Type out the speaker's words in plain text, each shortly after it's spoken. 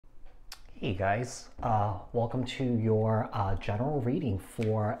Hey guys, welcome to your general reading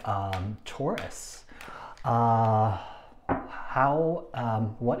for Taurus. What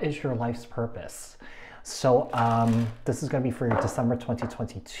is your life's purpose? So this is going to be for your December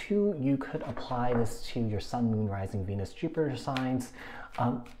 2022. You could apply this to your Sun, Moon, Rising, Venus, Jupiter signs.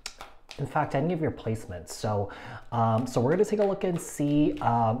 In fact, any of your placements. So we're going to take a look and see,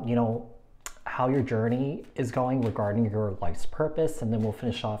 how your journey is going regarding your life's purpose, and then we'll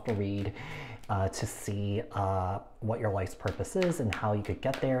finish off the read to see what your life's purpose is and how you could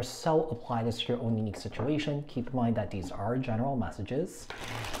get there. So apply this to your own unique situation. Keep in mind that these are general messages.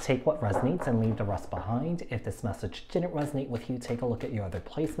 Take what resonates and leave the rest behind. If this message didn't resonate with you, take a look at your other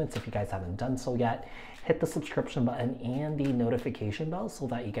placements. If you guys haven't done so yet, hit the subscription button and the notification bell so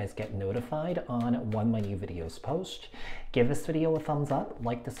that you guys get notified on when my new videos post. Give this video a thumbs up,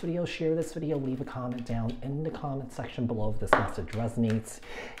 like this video, share this video, leave a comment down in the comment section below if this message resonates.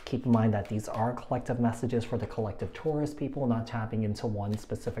 Keep in mind that these are collective messages for the collective Taurus people, not tapping into one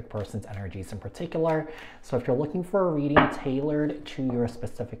specific person's energies in particular. So if you're looking for a reading tailored to your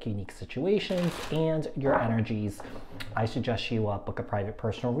specific unique situations and your energies, I suggest you book a private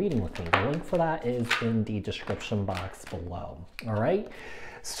personal reading with me. The link for that is in the description box below. All right,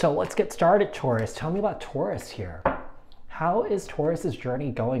 so let's get started, Taurus. Tell me about Taurus here. How is Taurus's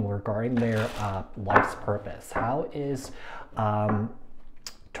journey going regarding their life's purpose? How is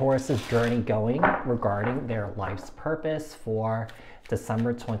Taurus's journey going regarding their life's purpose for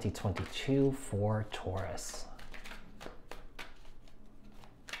December 2022 for Taurus?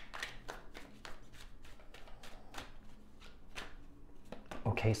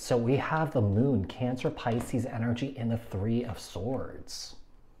 Okay, so we have the Moon, Cancer, Pisces energy, and the Three of Swords.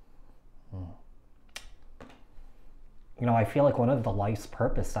 You know, I feel like one of the life's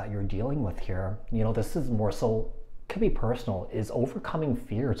purpose that you're dealing with here, you know, this is more so, could be personal, is overcoming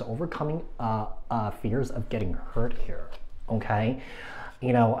fears, overcoming fears of getting hurt here, okay?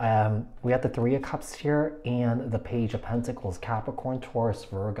 You know, we have the Three of Cups here and the Page of Pentacles, Capricorn, Taurus,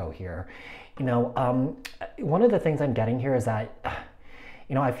 Virgo here. You know, one of the things I'm getting here is that,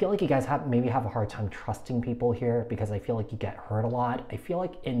 you know, I feel like you guys maybe have a hard time trusting people here because I feel like you get hurt a lot. I feel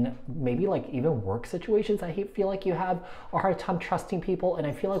like in maybe like even work situations, I feel like you have a hard time trusting people. And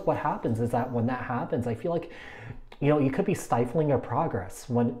I feel like what happens is that when that happens, I feel like, you know, you could be stifling your progress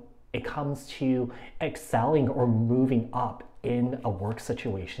when it comes to excelling or moving up in a work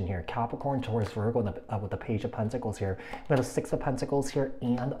situation here. Capricorn, Taurus, Virgo, with the Page of Pentacles here. We have the Six of Pentacles here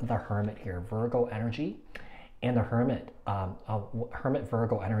and the Hermit here. Virgo energy. And the Hermit, Hermit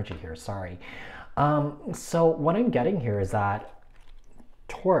Virgo energy here, sorry. So what I'm getting here is that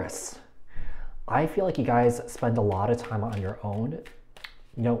Taurus, I feel like you guys spend a lot of time on your own.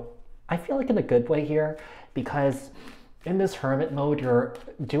 You know, I feel like in a good way here, because in this Hermit mode, you're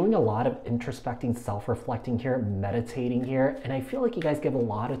doing a lot of introspecting, self-reflecting here, meditating here. And I feel like you guys give a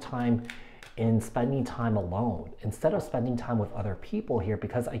lot of time in spending time alone instead of spending time with other people here,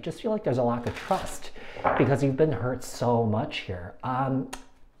 because I just feel like there's a lack of trust because you've been hurt so much here.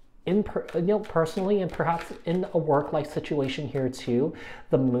 You know, personally, and perhaps in a work-life situation here too,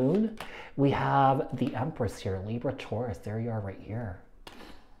 the Moon, we have the Empress here, Libra, Taurus, there you are right here.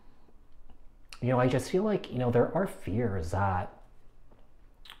 You know, I just feel like, you know, there are fears that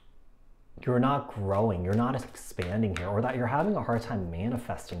you're not growing, you're not expanding here, or that you're having a hard time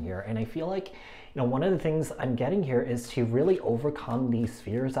manifesting here. And I feel like, you know, one of the things I'm getting here is to really overcome these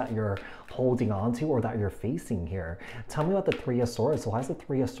fears that you're holding on to or that you're facing here. Tell me about the Three of Swords. So why is the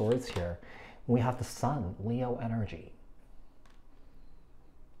Three of Swords here? We have the Sun, Leo energy.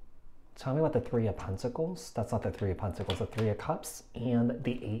 Tell me about the Three of Pentacles. That's not the Three of Pentacles, the Three of Cups and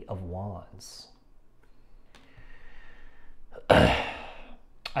the Eight of Wands.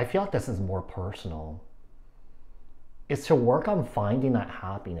 I feel like this is more personal. It's to work on finding that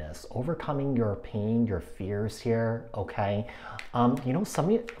happiness, overcoming your pain, your fears here, okay? You know,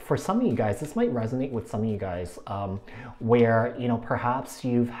 for some of you guys, this might resonate with some of you guys, where, you know, perhaps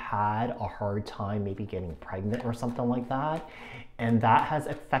you've had a hard time maybe getting pregnant or something like that, and that has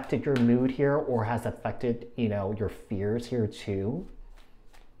affected your mood here or has affected, you know, your fears here too.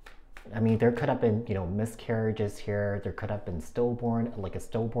 I mean, there could have been, you know, miscarriages here. There could have been stillborn, like a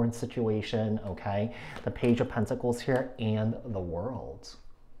stillborn situation, okay? The Page of Pentacles here and the World.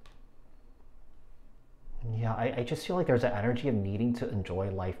 Yeah, I just feel like there's an energy of needing to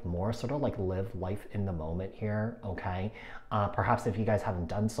enjoy life more, sort of like live life in the moment here, okay? Perhaps if you guys haven't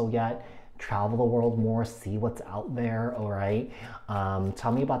done so yet, travel the world more, see what's out there, all right?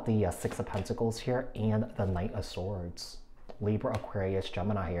 Tell me about the Six of Pentacles here and the Knight of Swords. Libra, Aquarius,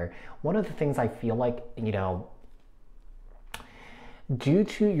 Gemini here. One of the things I feel like, you know, due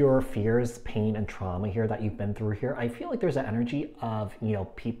to your fears, pain, and trauma here that you've been through here, I feel like there's an energy of,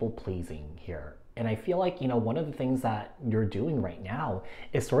 people pleasing here. And I feel like, one of the things that you're doing right now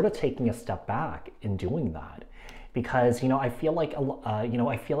is sort of taking a step back in doing that. Because, I feel like,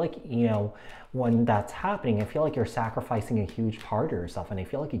 when that's happening, I feel like you're sacrificing a huge part of yourself. And I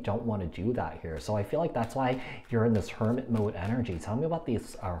feel like you don't want to do that here. So I feel like that's why you're in this hermit mode energy. Tell me about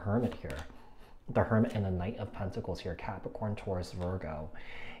this hermit here. The Hermit and the Knight of Pentacles here, Capricorn, Taurus, Virgo.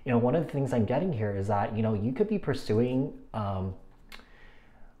 One of the things I'm getting here is that, you could be pursuing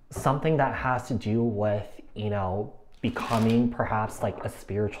something that has to do with, becoming perhaps like a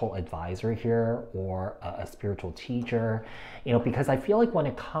spiritual advisor here or a spiritual teacher, because I feel like when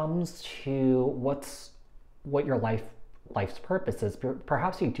it comes to what your life's purpose is,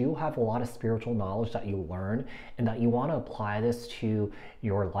 perhaps you do have a lot of spiritual knowledge that you learn and that you want to apply this to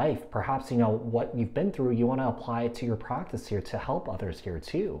your life. Perhaps, what you've been through, you want to apply it to your practice here to help others here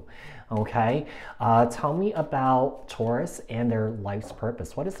too. Okay. Tell me about Taurus and their life's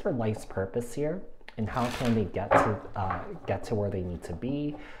purpose. What is their life's purpose here? And how can they get to where they need to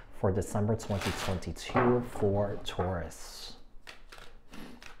be for December 2022 for Taurus?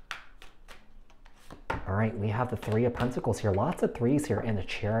 All right, we have the Three of Pentacles here. Lots of threes here in the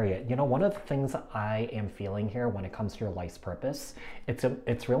Chariot. One of the things I am feeling here when it comes to your life's purpose,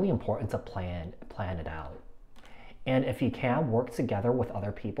 it's really important to plan it out. And if you can, work together with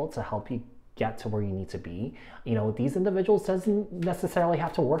other people to help you get to where you need to be. These individuals doesn't necessarily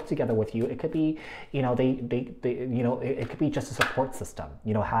have to work together with you. It could be, it could be just a support system.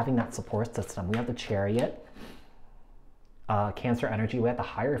 Having that support system. We have the Chariot. Cancer energy. We have the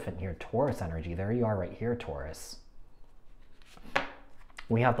Hierophant here, Taurus energy. There you are right here, Taurus.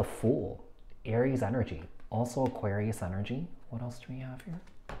 We have the Fool, Aries energy, also Aquarius energy. What else do we have here?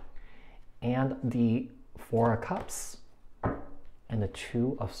 And the Four of Cups and the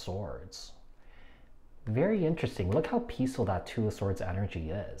Two of Swords. Very interesting. Look how peaceful that Two of Swords energy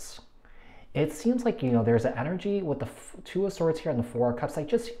is. It seems like, there's an energy with the Two of Swords here and the Four of Cups. I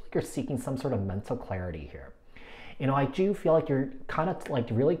just feel like you're seeking some sort of mental clarity here. I do feel like you're kind of like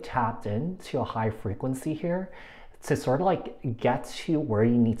really tapped into a high frequency here to sort of like get to where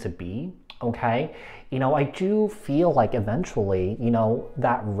you need to be. Okay. I do feel like eventually,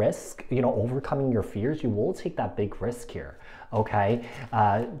 that risk, overcoming your fears, you will take that big risk here. Okay.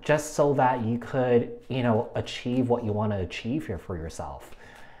 Just so that you could, achieve what you want to achieve here for yourself.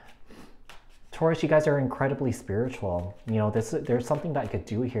 Taurus, you guys are incredibly spiritual. There's something that I could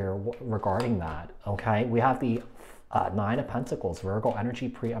do here regarding that. Okay. We have the Nine of Pentacles, Virgo energy,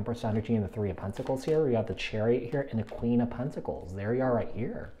 pre-Empress energy, and the Three of Pentacles here. We have the Chariot here and the Queen of Pentacles. There you are right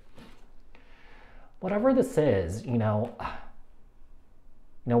here. Whatever this is, one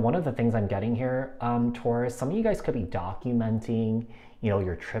of the things I'm getting here, Taurus, some of you guys could be documenting,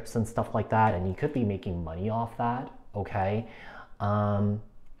 your trips and stuff like that, and you could be making money off that, okay? One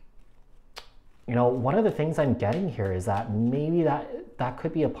of the things I'm getting here is that maybe that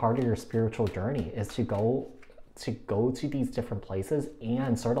could be a part of your spiritual journey, is to go to these different places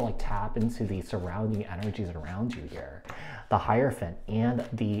and sort of like tap into the surrounding energies around you here. The Hierophant and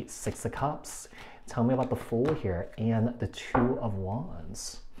the Six of Cups. Tell me about the Fool here and the Two of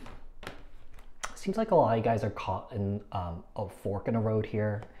Wands. Seems like a lot of you guys are caught in a fork in the road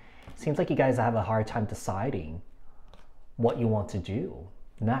here. Seems like you guys have a hard time deciding what you want to do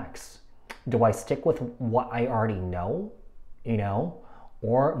next. Do I stick with what I already know,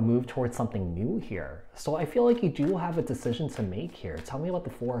 or move towards something new here? So I feel like you do have a decision to make here. Tell me about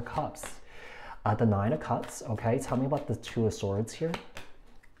the Four of Cups, the Nine of Cups. Okay, tell me about the Two of Swords here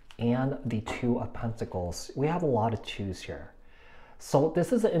and the Two of Pentacles. We have a lot of twos here. So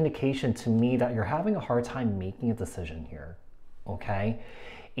this is an indication to me that you're having a hard time making a decision here. Okay,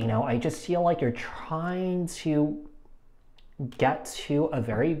 I just feel like you're trying to get to a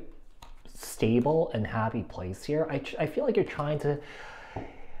very stable and happy place here. I feel like you're trying to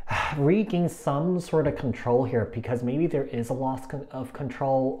regain some sort of control here, because maybe there is a loss of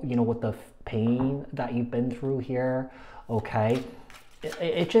control, with the pain that you've been through here. Okay,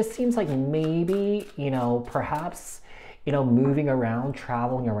 it just seems like maybe, perhaps, moving around,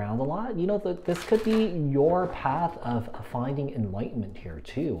 traveling around a lot, this could be your path of finding enlightenment here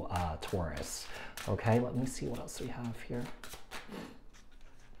too, Taurus. Okay, let me see what else we have here.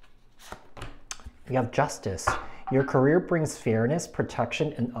 We have Justice. Your career brings fairness,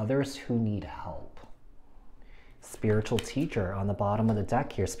 protection, and others who need help. Spiritual Teacher on the bottom of the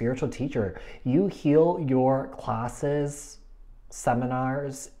deck here. Spiritual Teacher, you heal your classes,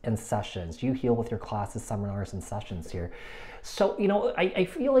 seminars, and sessions. You heal with your classes, seminars, and sessions here. So, I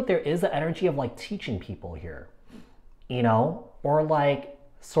feel like there is the energy of like teaching people here. or like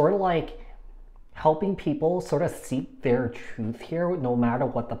sort of like helping people sort of seek their truth here no matter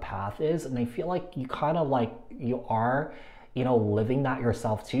what the path is. And I feel like you kind of like you are, you know, living that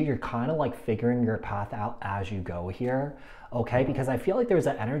yourself too. You're kind of like figuring your path out as you go here, okay? Because I feel like there's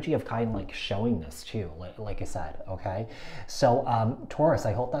an energy of kind of like showing this too, like I said, okay? So Taurus,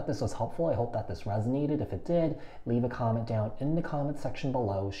 I hope that this was helpful. I hope that this resonated. If it did, leave a comment down in the comment section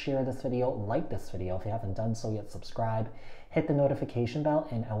below. Share this video, like this video. If you haven't done so yet, subscribe, hit the notification bell,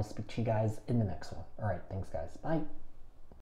 and I will speak to you guys in the next one. All right, thanks guys, bye.